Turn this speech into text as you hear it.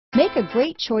Make a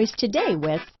great choice today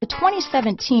with the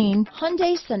 2017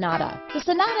 Hyundai Sonata. The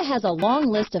Sonata has a long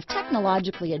list of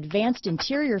technologically advanced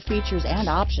interior features and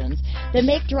options that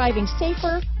make driving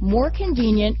safer, more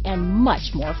convenient, and much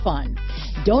more fun.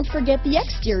 Don't forget the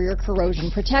exterior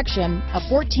corrosion protection, a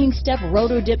 14-step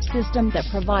roto-dip system that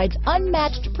provides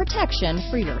unmatched protection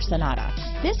for your Sonata.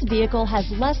 This vehicle has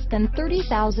less than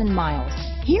 30,000 miles.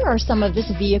 Here are some of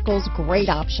this vehicle's great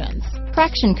options: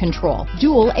 traction control,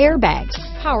 dual airbags,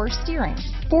 power steering,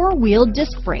 four-wheel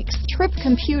disc brakes, trip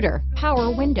computer,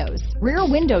 power windows, rear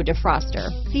window defroster,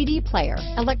 CD player,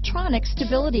 electronic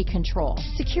stability control,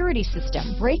 security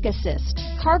system, brake assist,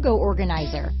 cargo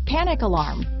organizer, panic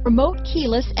alarm, remote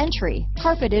keyless entry,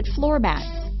 carpeted floor mats,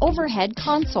 overhead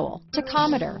console,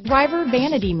 tachometer, driver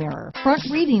vanity mirror, front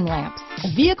reading lamps.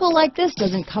 A vehicle like this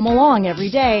doesn't come along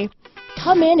every day.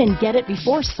 Come in and get it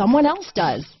before someone else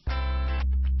does.